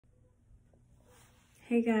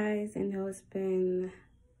Hey guys, I know it's been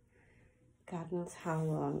God knows how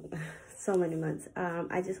long, so many months.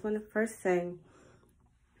 I just want to first say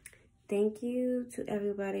thank you to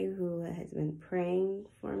everybody who has been praying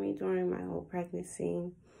for me during my whole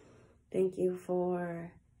pregnancy. Thank you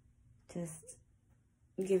for just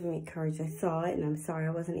giving me courage. I saw it and I'm sorry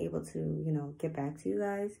I wasn't able to, get back to you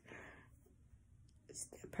guys.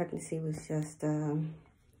 Pregnancy was just 1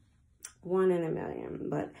 in a million,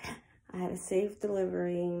 but I had a safe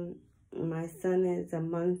delivery. My son is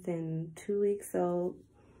 1 month and 2 weeks old,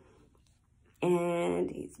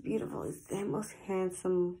 and he's beautiful. He's the most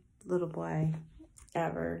handsome little boy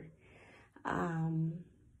ever.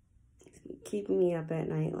 He's keeping me up at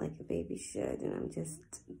night like a baby should, and I'm just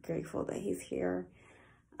grateful that he's here.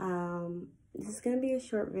 This is going to be a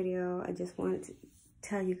short video. I just wanted to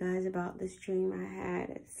tell you guys about this dream I had.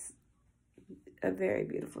 It's a very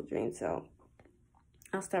beautiful dream, so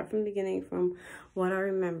I'll start from the beginning, from what I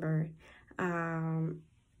remember.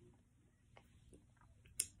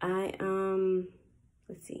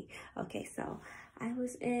 Let's see. Okay, so I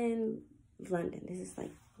was in London. This is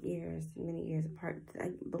like many years apart. I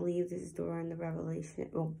believe this is during the Revelation,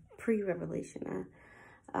 well, pre-Revelation.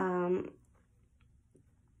 I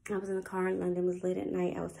was in the car in London. It was late at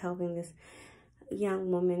night. I was helping this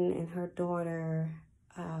young woman and her daughter.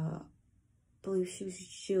 I believe she was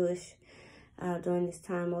Jewish. During this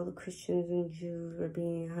time, all the Christians and Jews were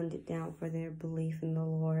being hunted down for their belief in the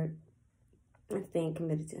Lord and staying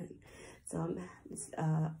committed to Him. So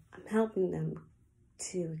I'm helping them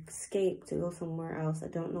to escape, to go somewhere else. I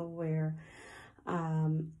don't know where.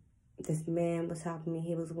 This man was helping me.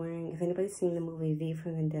 He was wearing, if anybody's seen the movie V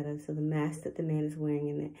for Vendetta, so the mask that the man is wearing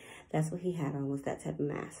in it, that's what he had on, was that type of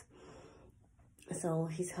mask. So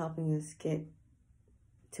he's helping us get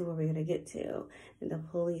to where we're going to get to, and the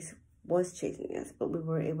police was chasing us, but we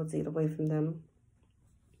were able to get away from them.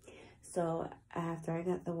 So after I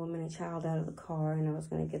got the woman and child out of the car and I was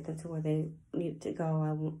going to get them to where they needed to go,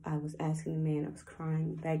 I was asking the man, I was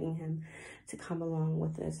crying, begging him to come along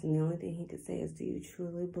with us. And the only thing he could say is, do you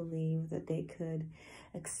truly believe that they could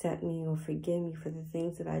accept me or forgive me for the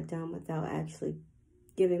things that I've done without actually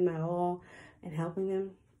giving my all and helping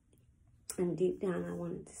them? And deep down, I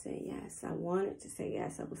wanted to say yes. I wanted to say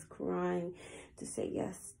yes. I was crying to say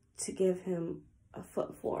yes, to give him a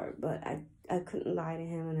foot forward, but I couldn't lie to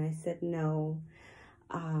him, and I said no.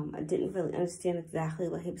 I didn't really understand exactly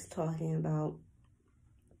what he was talking about,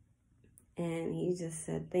 and he just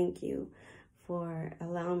said, thank you for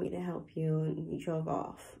allowing me to help you, and he drove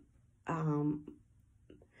off. That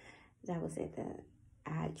was it. That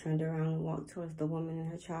I turned around and walked towards the woman and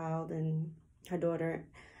her child and her daughter.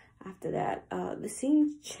 After that, the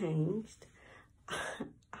scene changed.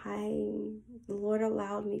 The Lord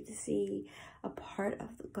allowed me to see a part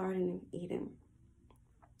of the Garden of Eden.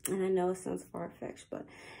 And I know it sounds far-fetched, but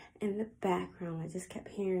in the background, I just kept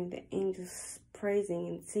hearing the angels praising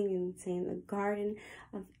and singing and saying, the Garden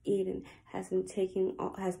of Eden has been taken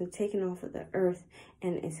off of the earth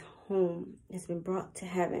and is home. It's been brought to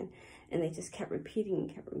heaven. And they just kept repeating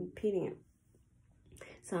it.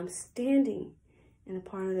 So I'm standing in a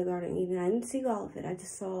part of the Garden of Eden. I didn't see all of it. I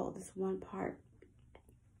just saw this one part.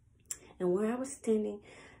 And where I was standing,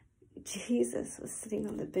 Jesus was sitting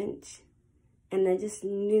on the bench. And I just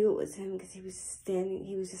knew it was him because he was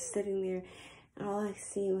just sitting there. And all I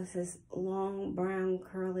see was his long, brown,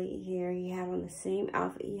 curly hair. He had on the same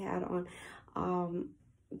outfit he had on,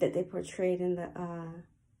 that they portrayed in the,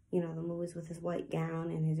 the movies, with his white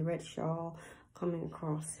gown and his red shawl coming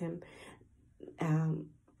across him.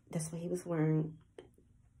 That's what he was wearing.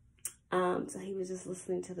 So he was just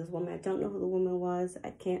listening to this woman. I don't know who the woman was. I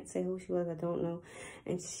can't say who she was. I don't know.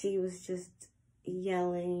 And she was just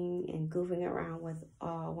yelling and goofing around with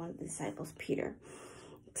one of the disciples, Peter.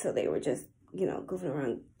 So they were just, goofing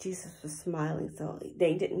around. Jesus was smiling, so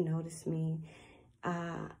they didn't notice me.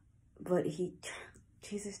 But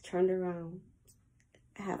Jesus turned around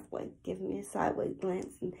halfway, giving me a sideways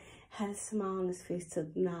glance, and had a smile on his face to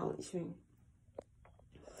acknowledge me.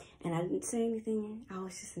 And I didn't say anything. I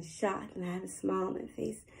was just in shock, and I had a smile on my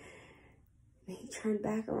face. And he turned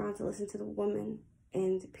back around to listen to the woman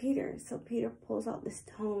and Peter. So Peter pulls out this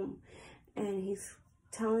tome, and he's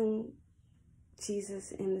telling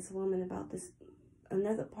Jesus and this woman about this,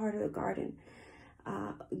 another part of the garden.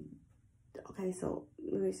 Okay, so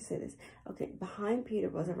let me just say this. Okay, behind Peter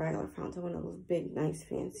was a regular fountain, one of those big, nice,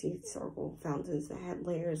 fancy circle fountains that had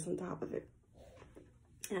layers on top of it.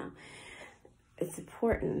 Now, it's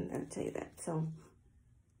important that I tell you that. So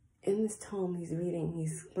in this tome he's reading,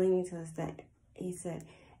 he's explaining to us that he said,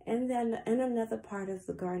 And then in another part of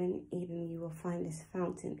the Garden of Eden, you will find this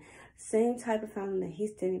fountain. Same type of fountain that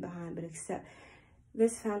he's standing behind, but except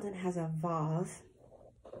this fountain has a vase.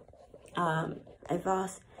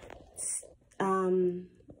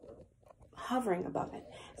 Hovering above it.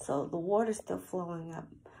 So the water's still flowing up,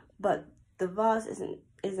 but the vase isn't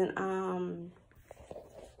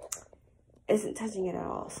touching it at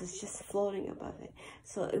all. So it's just floating above it.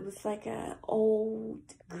 So it was like a old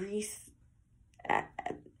Greece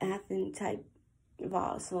Athens type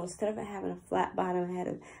vase. So instead of it having a flat bottom, it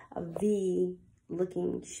had a V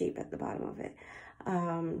looking shape at the bottom of it.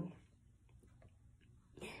 And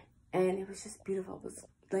it was just beautiful. It was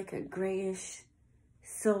like a grayish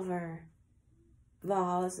silver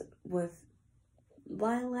vase with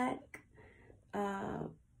lilac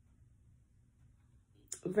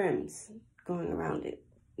rims going around it,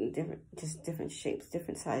 different shapes,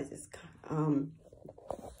 different sizes. In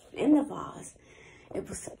the vase, it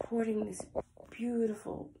was supporting this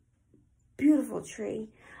beautiful, beautiful tree.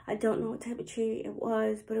 I don't know what type of tree it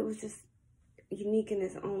was, but it was just unique in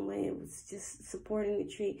its own way. It was just supporting the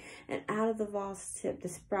tree, and out of the vase tip, the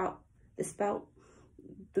spout,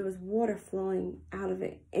 there was water flowing out of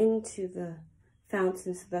it into the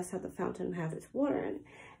fountain. So that's how the fountain has its water in it,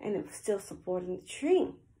 and it was still supporting the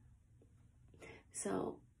tree.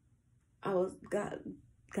 So God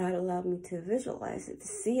allowed me to visualize it, to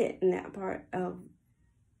see it in that part of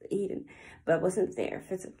Eden, but I wasn't there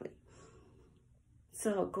physically.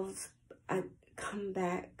 So it goes, I come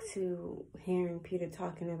back to hearing Peter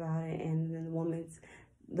talking about it, and then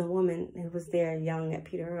the woman who was there yelling at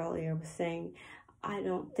Peter earlier was saying, I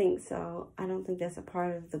don't think so. I don't think that's a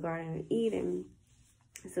part of the Garden of Eden.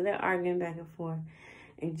 So they're arguing back and forth,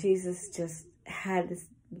 and Jesus just had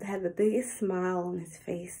the biggest smile on his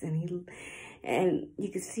face, and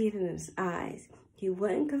you could see it in his eyes. He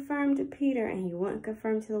wouldn't confirm to Peter, and he wouldn't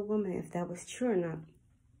confirm to the woman if that was true or not.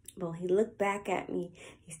 But he looked back at me.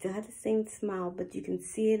 He still had the same smile, but you can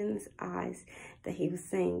see it in his eyes that he was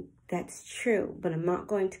saying, that's true, but I'm not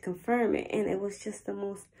going to confirm it. And it was just the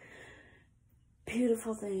most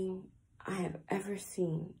beautiful thing I have ever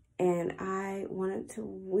seen. And I wanted to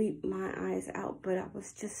weep my eyes out, but I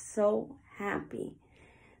was just so happy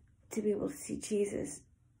to be able to see Jesus.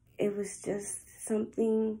 It was just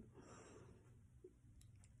something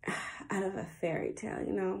out of a fairy tale,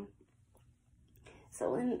 you know.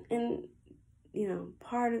 So in you know,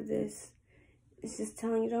 part of this is just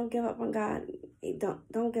telling you, don't give up on God.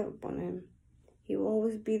 Don't give up on him. He will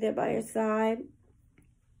always be there by your side.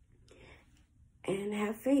 And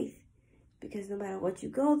have faith, because no matter what you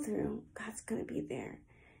go through, God's going to be there.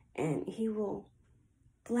 And he will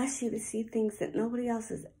bless you to see things that nobody else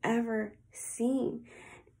has ever seen.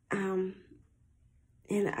 And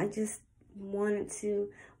I just wanted to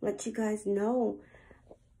let you guys know,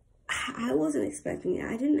 I wasn't expecting it.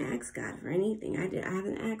 I didn't ask God for anything. I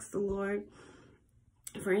haven't asked the Lord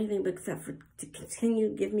for anything except for to continue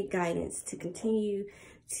to give me guidance, to continue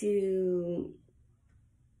to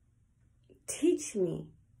teach me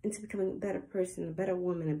into becoming a better person, a better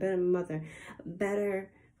woman, a better mother,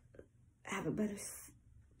 have a better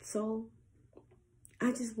soul.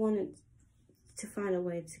 I just wanted to find a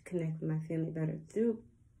way to connect with my family better through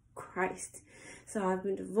Christ. So I've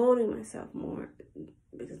been devoting myself more,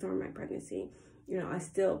 because during my pregnancy, you know, I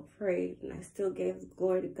still prayed and I still gave the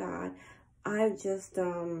glory to God. I just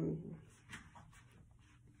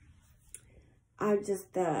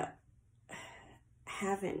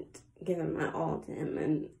haven't given my all to him.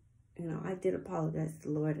 And, you know, I did apologize to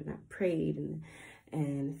the Lord, and I prayed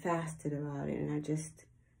and fasted about it. And I just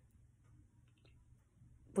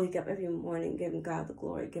wake up every morning giving God the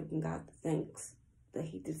glory, giving God the thanks that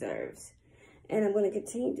he deserves. And I'm going to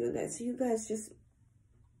continue doing that. So you guys just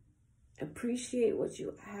appreciate what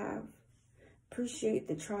you have. Appreciate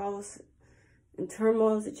the trials and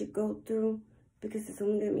turmoils that you go through, because it's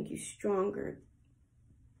only going to make you stronger.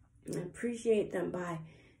 And appreciate them by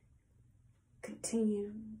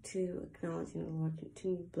continue to acknowledging the Lord,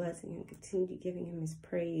 continue blessing him, continue giving him his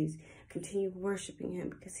praise, continue worshiping him,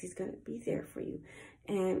 because he's going to be there for you.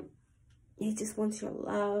 And he just wants your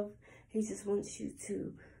love. He just wants you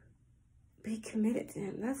to be committed to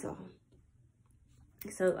him. That's all.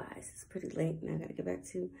 So guys, it's pretty late and I got to get back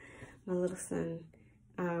to my little son.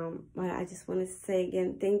 But I just want to say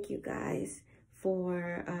again, thank you guys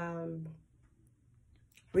for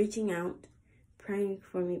reaching out, praying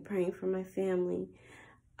for me, praying for my family.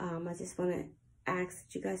 I just want to ask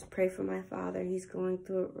that you guys pray for my father. He's going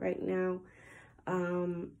through it right now.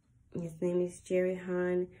 His name is Jerry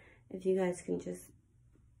Hahn. If you guys can just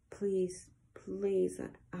please pray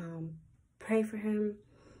for him.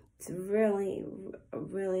 it's really,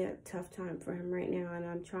 really a tough time for him right now. And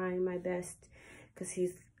I'm trying my best because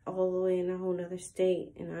he's all the way in a whole other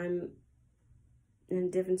state. And I'm in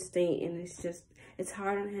a different state. And it's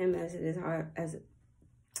hard on him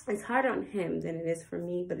it's hard on him than it is for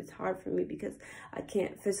me. But it's hard for me because I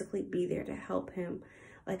can't physically be there to help him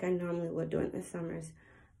like I normally would during the summers.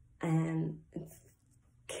 And it's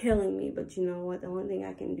killing me. But you know what? The only thing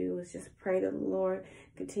I can do is just pray to the Lord,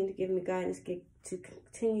 continue to give me guidance, to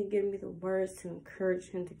continue to give me the words to encourage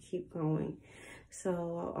him to keep going.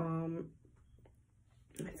 So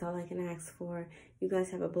that's all I can ask for. You guys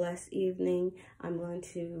have a blessed evening. I'm going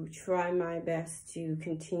to try my best to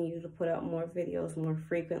continue to put out more videos more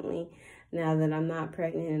frequently now that I'm not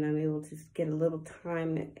pregnant and I'm able to get a little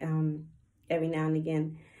time every now and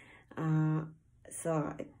again.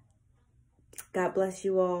 So God bless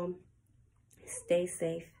you all. Stay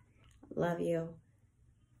safe. Love you.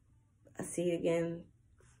 I'll see you again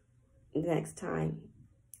next time.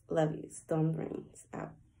 Love you. Storm Rains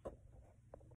out.